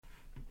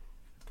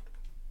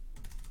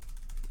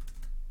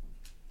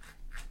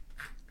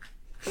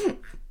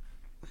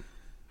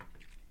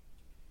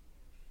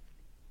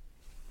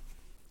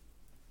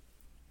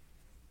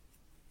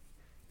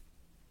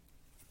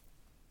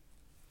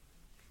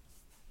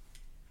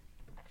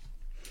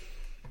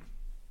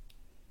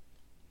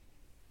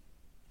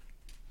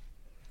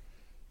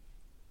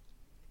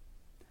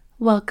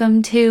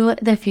Welcome to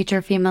the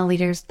Future Female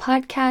Leaders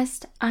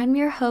podcast. I'm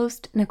your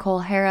host,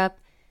 Nichole,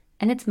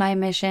 and it's my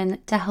mission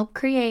to help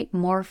create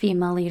more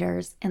female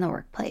leaders in the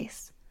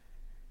workplace.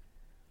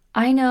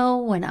 I know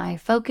when I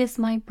focus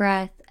my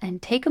breath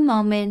and take a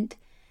moment,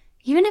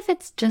 even if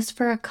it's just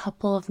for a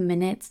couple of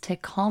minutes to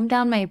calm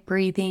down my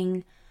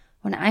breathing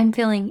when I'm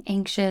feeling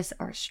anxious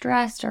or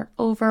stressed or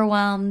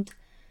overwhelmed,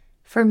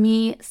 for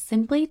me,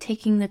 simply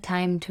taking the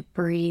time to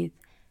breathe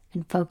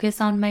and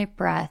focus on my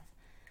breath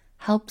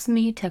helps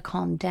me to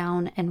calm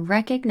down and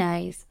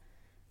recognize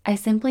I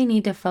simply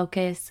need to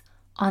focus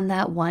on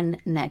that one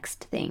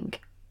next thing.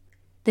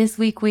 This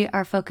week we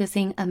are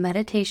focusing a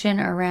meditation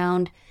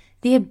around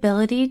the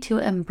ability to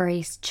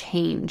embrace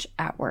change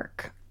at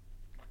work.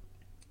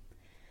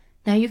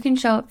 Now you can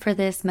show up for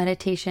this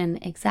meditation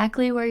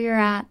exactly where you're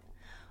at,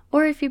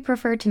 or if you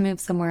prefer to move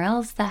somewhere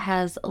else that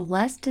has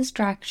less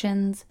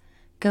distractions,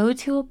 go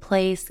to a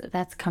place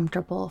that's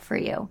comfortable for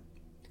you.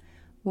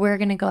 We're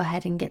going to go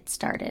ahead and get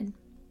started.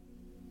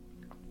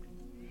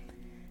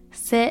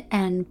 Sit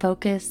and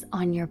focus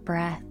on your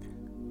breath.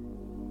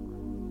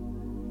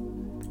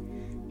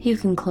 You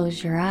can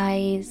close your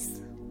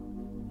eyes.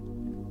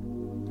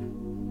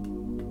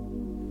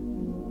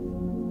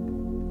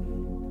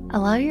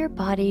 Allow your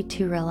body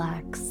to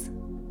relax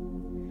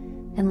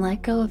and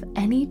let go of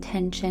any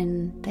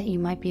tension that you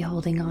might be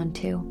holding on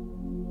to.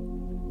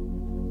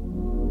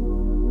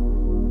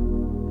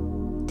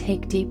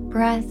 Take deep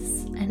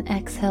breaths and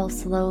exhale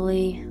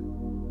slowly.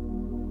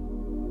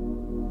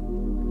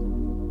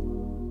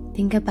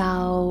 Think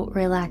about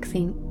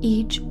relaxing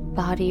each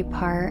body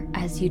part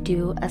as you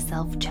do a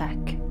self-check.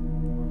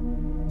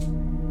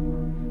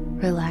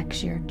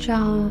 Relax your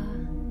jaw.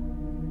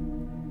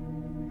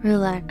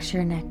 Relax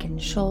your neck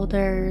and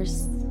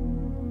shoulders.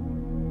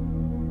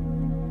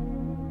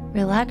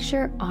 Relax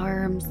your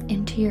arms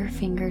into your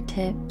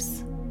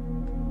fingertips.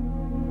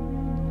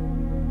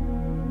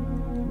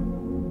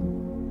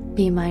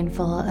 Be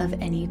mindful of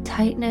any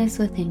tightness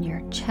within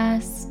your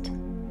chest.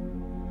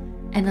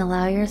 And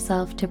allow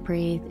yourself to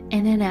breathe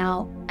in and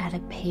out at a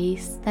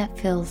pace that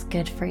feels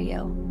good for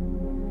you.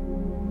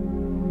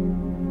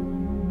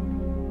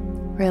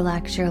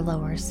 Relax your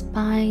lower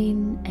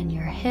spine and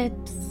your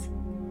hips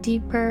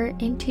deeper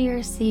into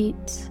your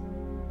seat,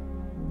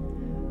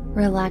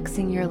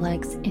 relaxing your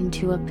legs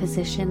into a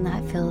position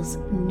that feels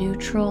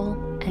neutral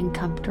and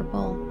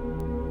comfortable,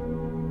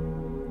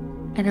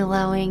 and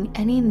allowing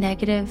any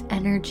negative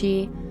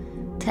energy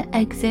to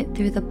exit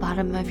through the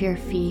bottom of your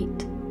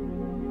feet,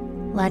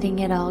 letting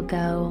it all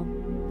go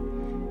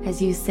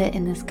as you sit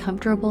in this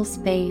comfortable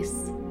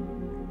space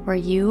where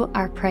you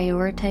are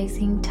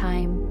prioritizing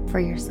time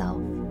for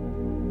yourself.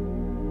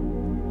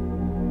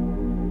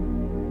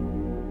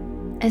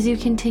 As you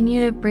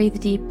continue to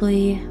breathe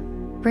deeply,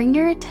 bring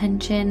your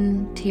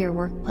attention to your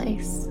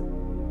workplace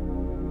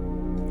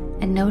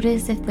and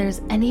notice if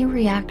there's any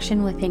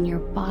reaction within your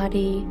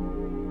body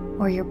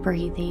or your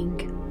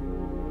breathing.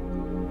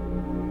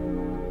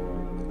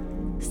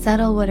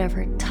 Settle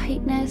whatever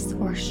tightness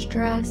or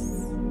stress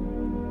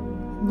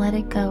and let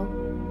it go.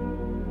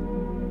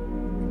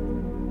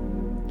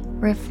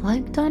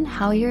 Reflect on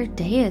how your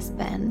day has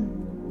been.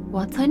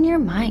 What's on your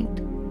mind?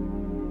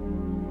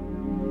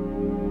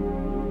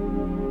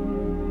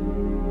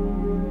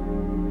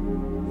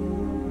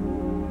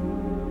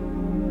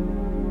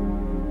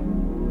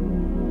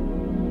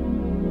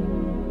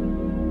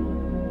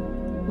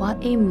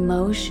 What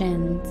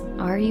emotions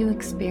are you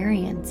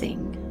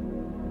experiencing?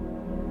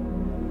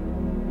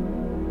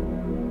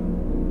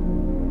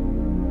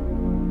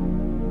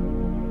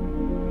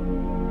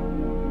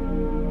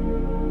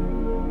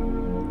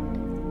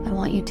 I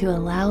want you to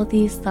allow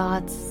these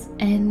thoughts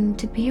and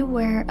to be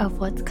aware of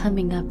what's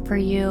coming up for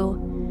you.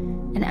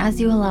 And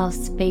as you allow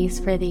space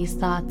for these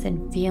thoughts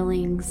and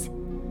feelings,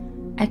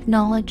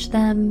 acknowledge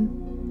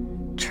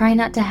them. Try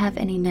not to have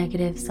any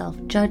negative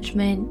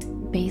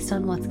self-judgment based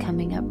on what's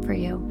coming up for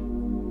you.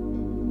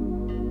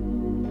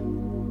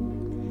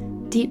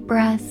 Deep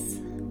breaths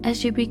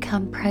as you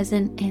become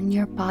present in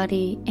your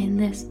body in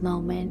this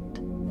moment.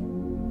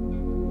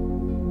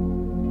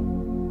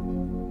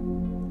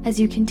 As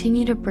you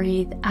continue to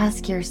breathe,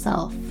 ask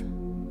yourself,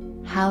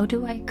 how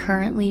do I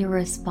currently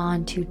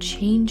respond to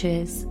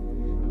changes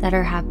that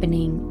are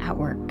happening at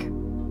work?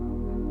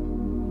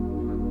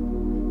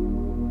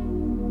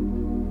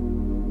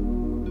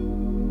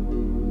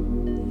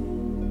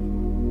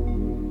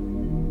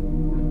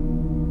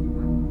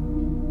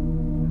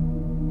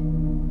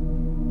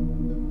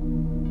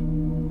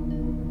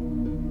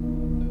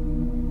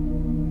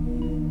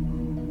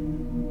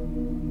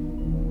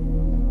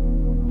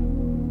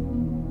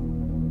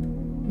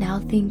 Now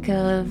think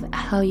of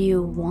how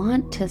you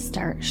want to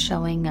start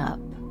showing up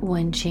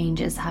when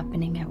change is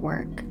happening at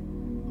work.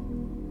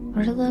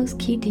 What are those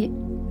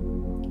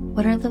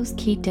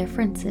key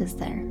differences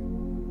there?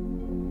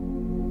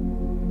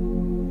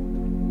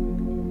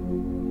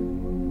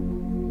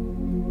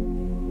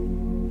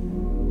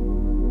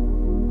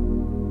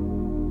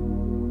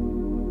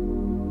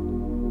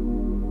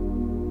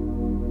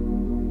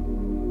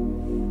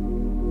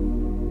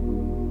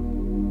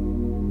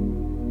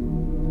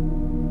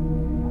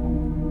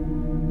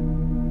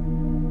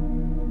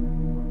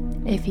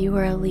 If you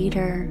were a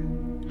leader,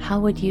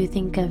 how would you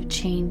think of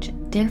change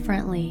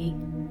differently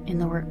in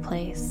the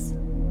workplace?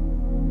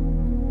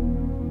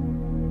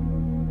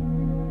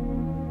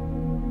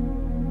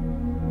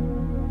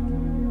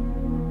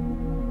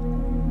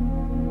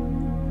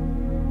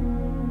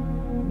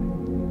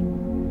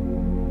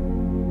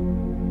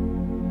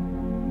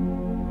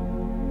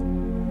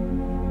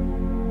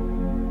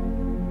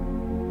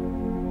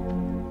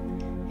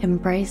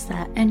 Embrace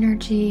that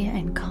energy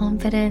and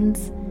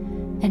confidence,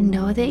 and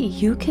know that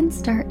you can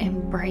start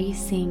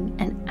embracing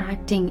and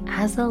acting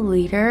as a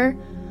leader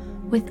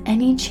with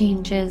any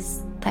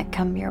changes that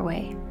come your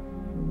way.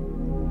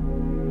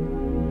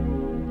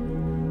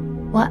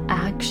 What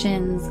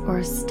actions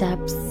or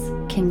steps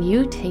can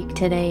you take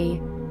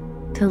today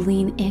to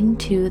lean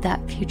into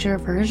that future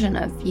version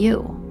of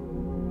you?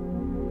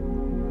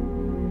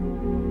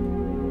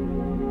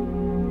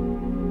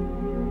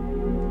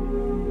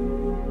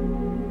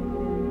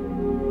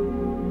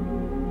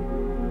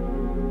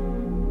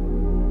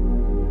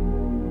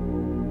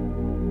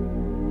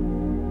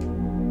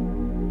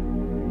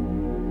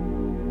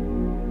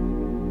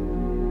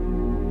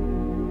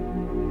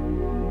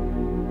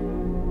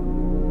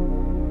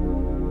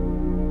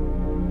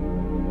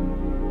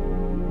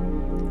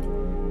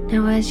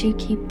 Now, as you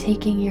keep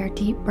taking your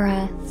deep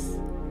breaths,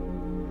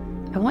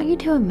 I want you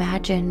to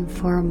imagine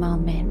for a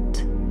moment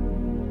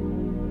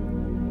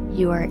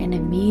you are in a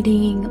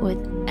meeting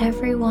with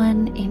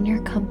everyone in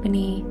your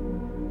company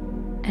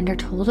and are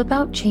told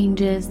about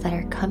changes that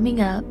are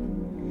coming up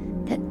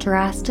that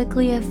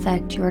drastically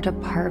affect your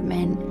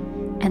department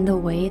and the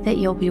way that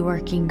you'll be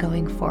working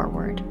going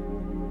forward.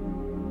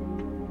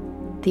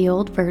 The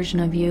old version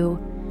of you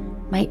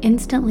might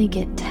instantly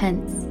get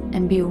tense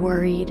and be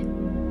worried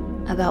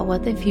about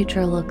what the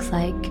future looks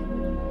like,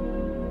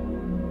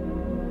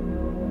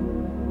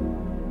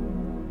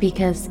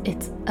 because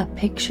it's a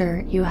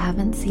picture you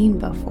haven't seen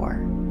before.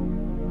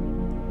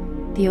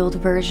 The old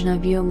version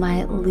of you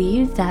might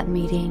leave that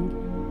meeting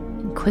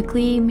and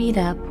quickly meet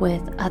up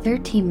with other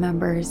team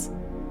members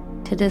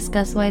to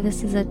discuss why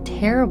this is a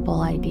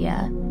terrible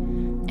idea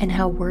and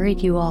how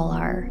worried you all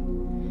are,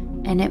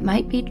 and it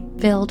might be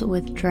filled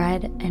with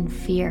dread and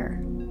fear.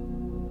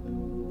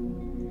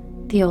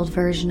 The old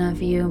version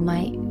of you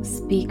might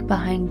speak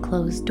behind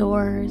closed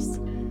doors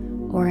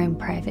or in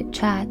private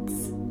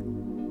chats,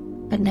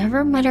 but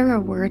never mutter a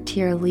word to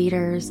your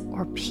leaders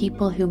or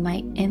people who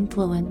might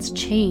influence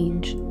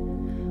change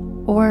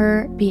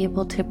or be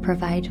able to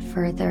provide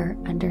further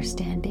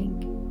understanding.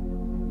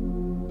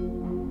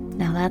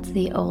 Now that's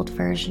the old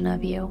version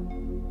of you.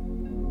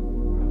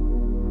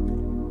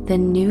 The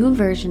new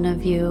version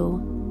of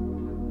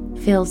you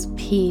feels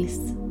peace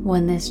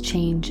when this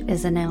change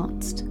is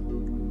announced,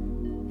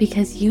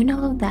 because you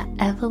know that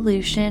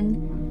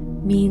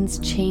evolution means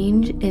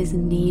change is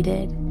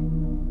needed.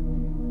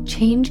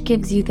 Change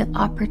gives you the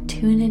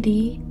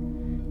opportunity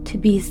to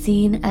be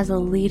seen as a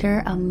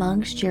leader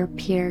amongst your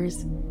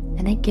peers,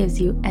 and it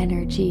gives you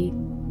energy.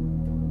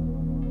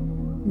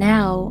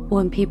 Now,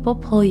 when people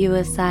pull you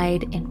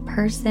aside in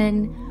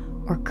person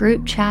or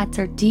group chats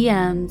or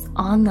DMs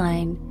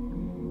online,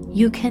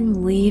 you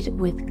can lead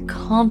with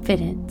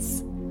confidence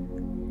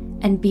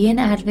and be an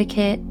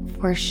advocate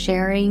for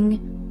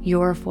sharing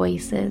your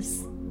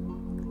voices.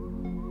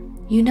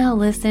 You now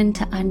listen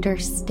to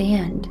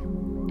understand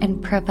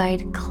and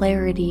provide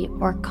clarity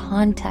or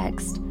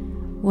context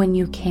when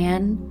you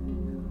can,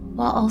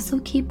 while also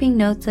keeping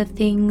notes of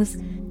things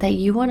that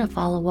you want to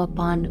follow up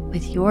on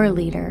with your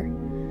leader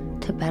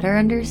to better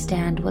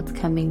understand what's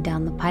coming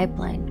down the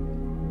pipeline.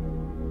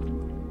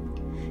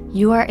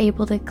 You are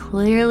able to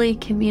clearly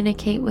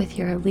communicate with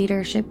your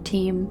leadership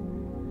team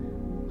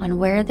on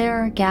where there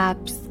are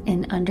gaps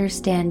in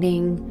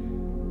understanding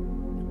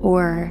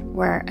or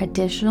where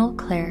additional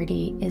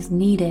clarity is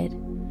needed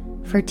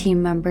for team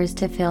members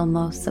to feel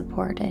most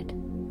supported.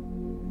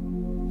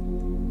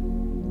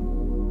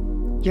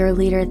 Your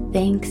leader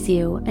thanks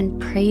you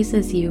and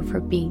praises you for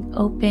being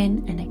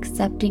open and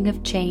accepting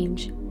of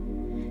change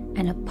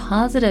and a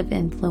positive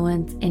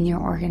influence in your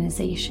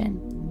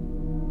organization.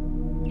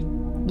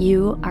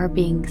 You are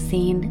being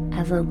seen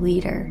as a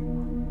leader.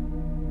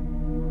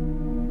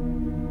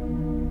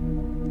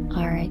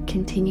 All right,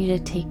 continue to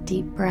take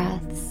deep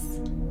breaths.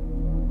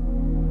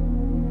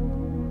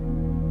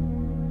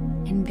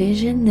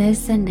 Envision this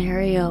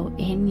scenario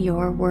in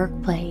your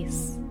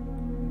workplace.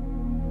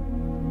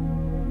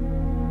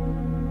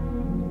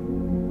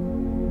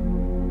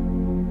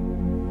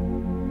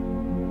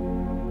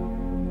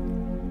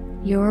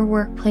 Your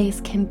workplace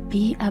can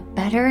be a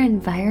better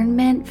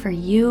environment for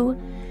you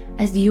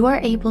as you are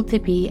able to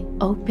be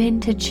open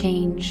to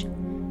change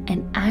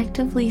and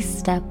actively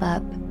step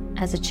up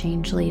as a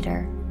change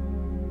leader.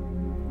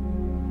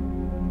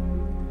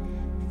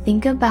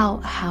 Think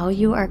about how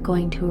you are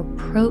going to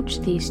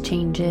approach these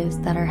changes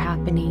that are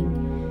happening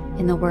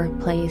in the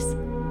workplace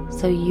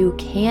so you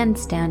can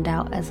stand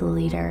out as a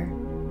leader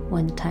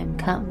when the time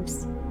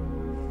comes.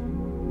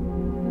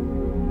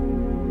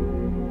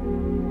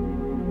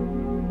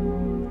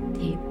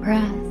 Deep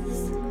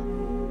breaths.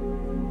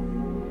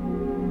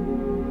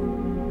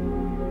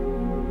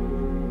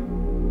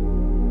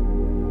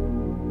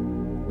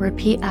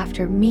 Repeat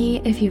after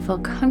me if you feel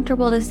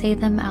comfortable to say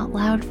them out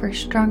loud for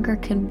stronger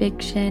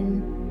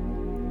conviction.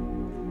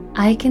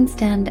 I can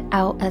stand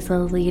out as a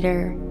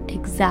leader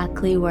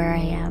exactly where I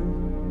am.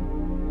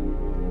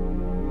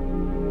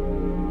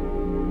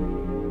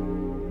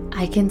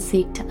 I can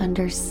seek to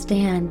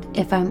understand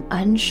if I'm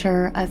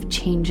unsure of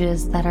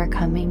changes that are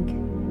coming.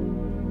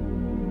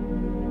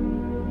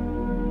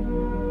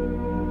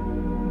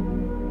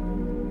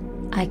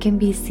 I can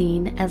be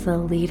seen as a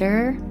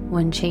leader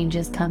when change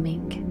is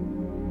coming.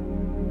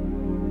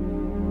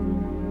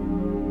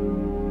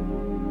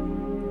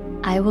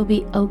 I will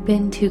be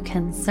open to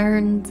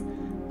concerns,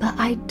 but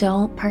I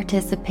don't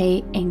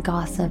participate in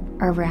gossip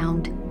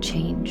around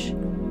change.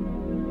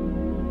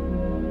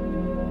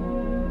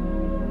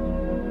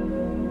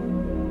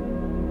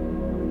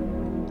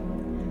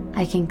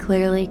 I can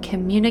clearly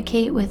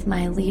communicate with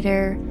my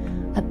leader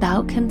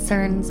about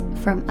concerns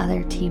from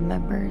other team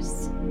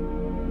members.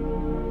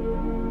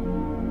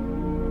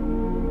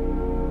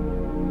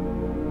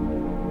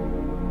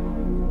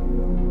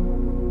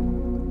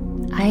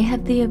 I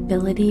have the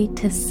ability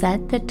to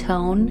set the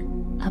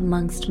tone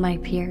amongst my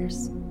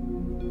peers.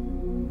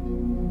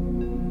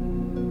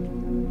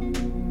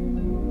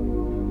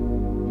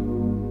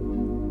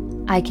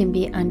 I can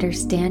be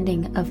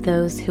understanding of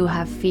those who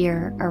have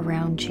fear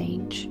around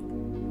change.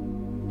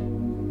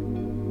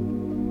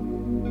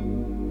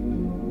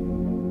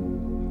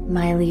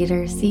 My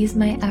leader sees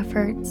my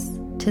efforts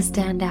to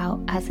stand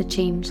out as a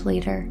change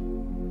leader.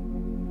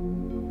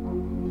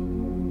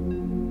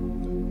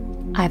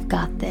 I've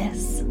got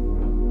this.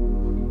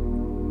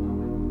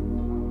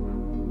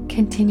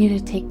 Continue to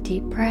take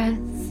deep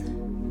breaths.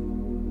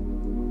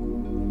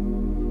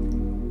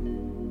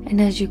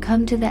 And as you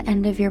come to the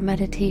end of your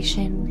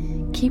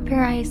meditation, keep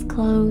your eyes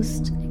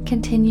closed.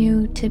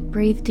 Continue to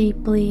breathe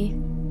deeply.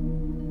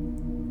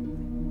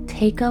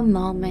 Take a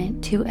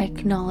moment to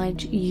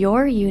acknowledge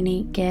your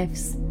unique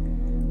gifts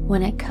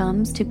when it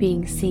comes to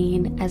being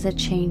seen as a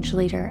change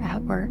leader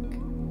at work.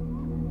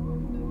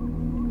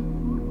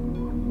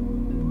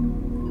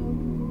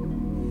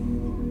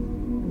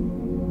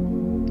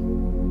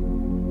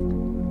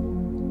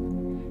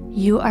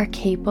 You are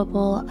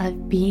capable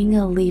of being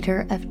a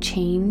leader of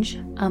change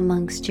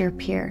amongst your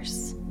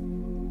peers.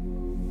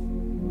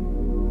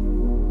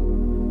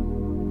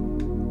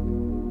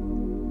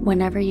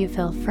 Whenever you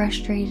feel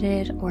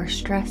frustrated or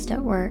stressed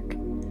at work,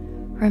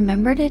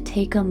 remember to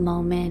take a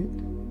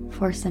moment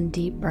for some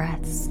deep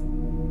breaths.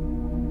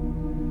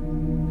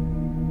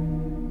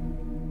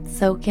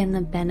 Soak in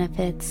the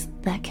benefits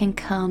that can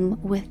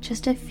come with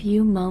just a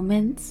few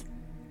moments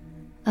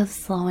of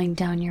slowing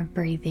down your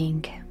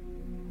breathing.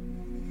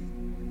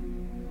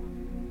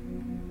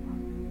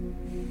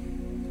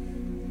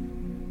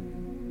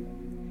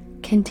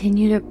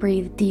 Continue to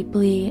breathe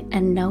deeply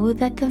and know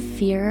that the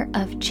fear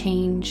of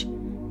change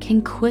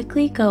can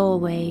quickly go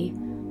away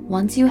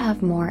once you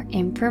have more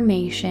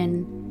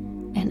information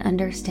and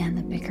understand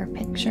the bigger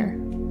picture.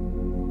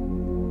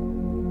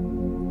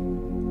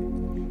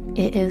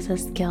 It is a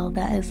skill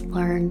that is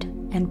learned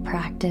and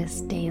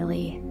practiced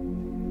daily.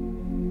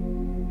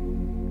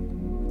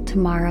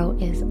 Tomorrow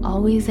is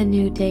always a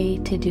new day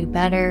to do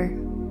better.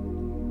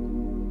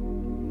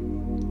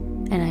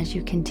 And as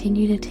you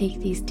continue to take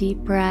these deep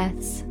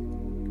breaths,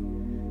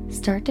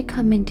 start to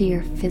come into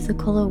your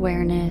physical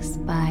awareness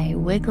by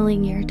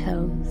wiggling your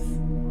toes.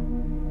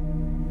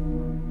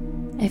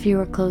 If you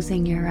are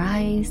closing your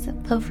eyes,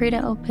 feel free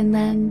to open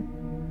them.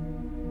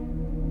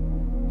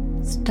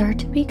 Start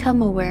to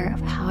become aware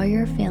of how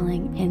you're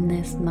feeling in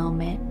this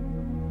moment.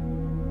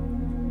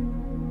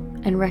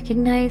 And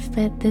recognize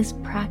that this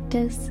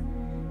practice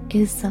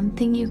is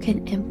something you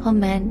can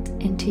implement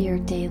into your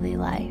daily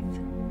life.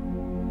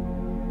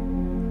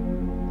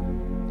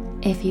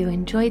 If you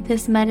enjoyed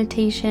this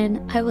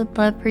meditation, I would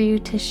love for you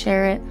to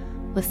share it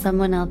with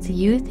someone else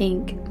you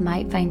think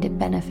might find it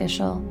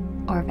beneficial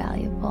or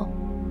valuable.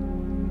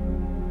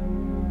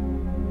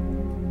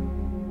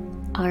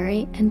 All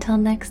right, until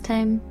next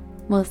time,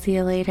 we'll see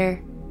you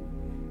later.